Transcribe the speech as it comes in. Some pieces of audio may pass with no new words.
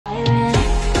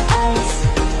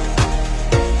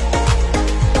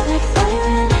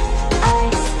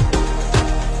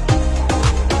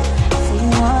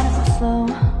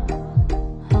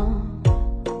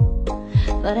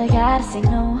say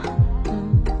no.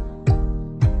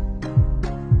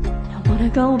 Don't wanna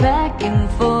go back and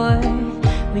forth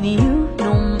with you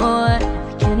no more.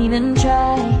 We can't even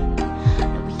try,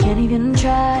 no, we can't even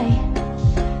try.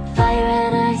 Fire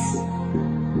and ice,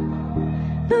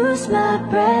 lose my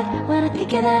breath when I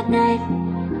think of that night.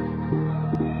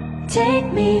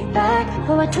 Take me back,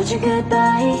 oh I told you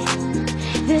goodbye.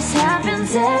 This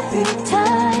happens every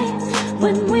time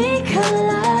when we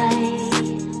collide.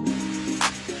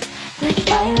 Like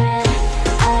fire and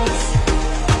ice,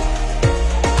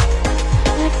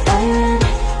 like fire and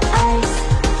ice.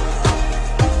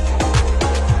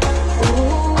 Ooh,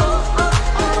 oh, oh,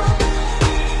 oh.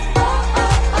 Oh,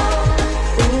 oh, oh.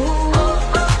 Ooh, oh,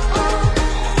 oh, oh.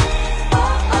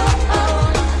 Oh, oh, oh.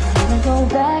 Never go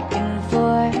back and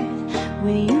forth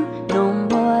with you no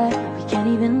more. We can't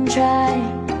even try,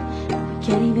 we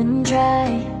can't even try.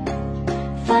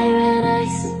 Fire and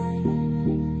ice,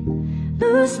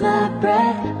 lose my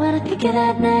breath when I think of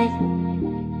that night.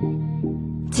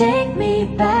 Take me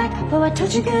back, oh I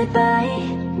told you goodbye.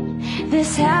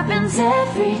 This happens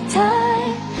every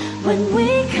time when we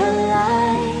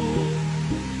collide.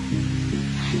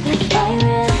 Like fire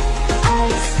and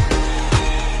ice.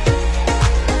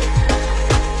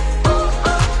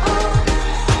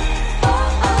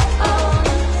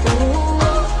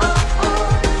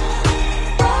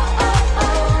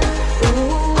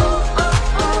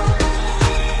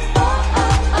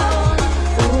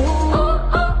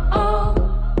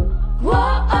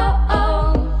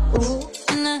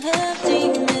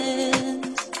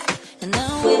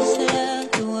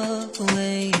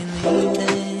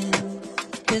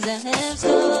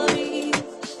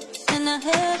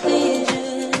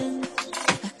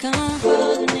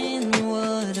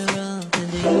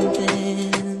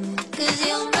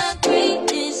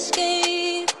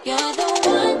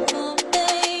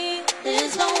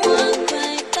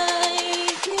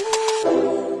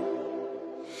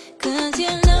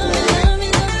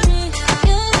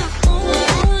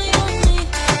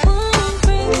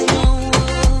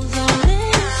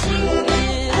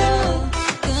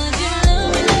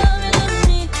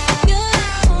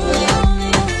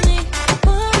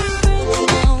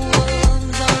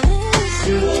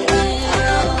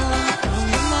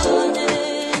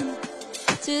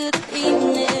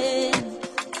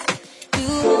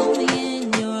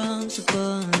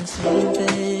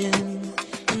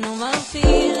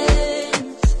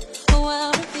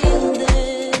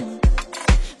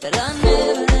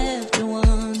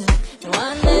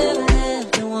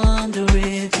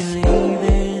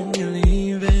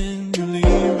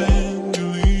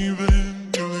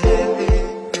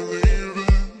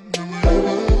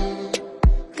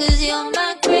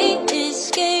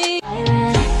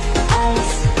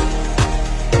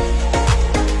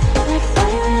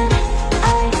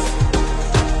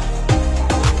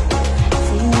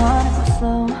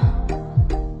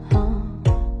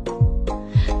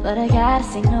 But I gotta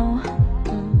say no.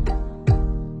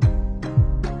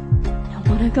 Don't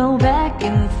wanna go back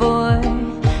and forth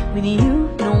with you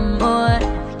no more.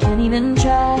 We can't even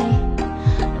try,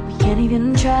 no, we can't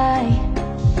even try.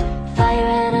 Fire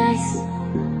and ice,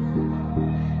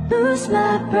 lose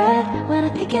my breath when I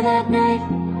think of that night.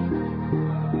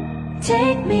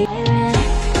 Take me fire and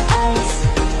ice,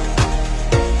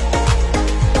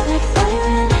 like fire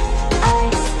and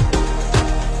ice.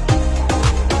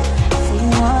 Say you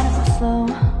wanna go slow,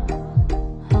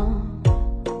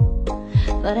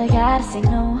 but I gotta say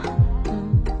no.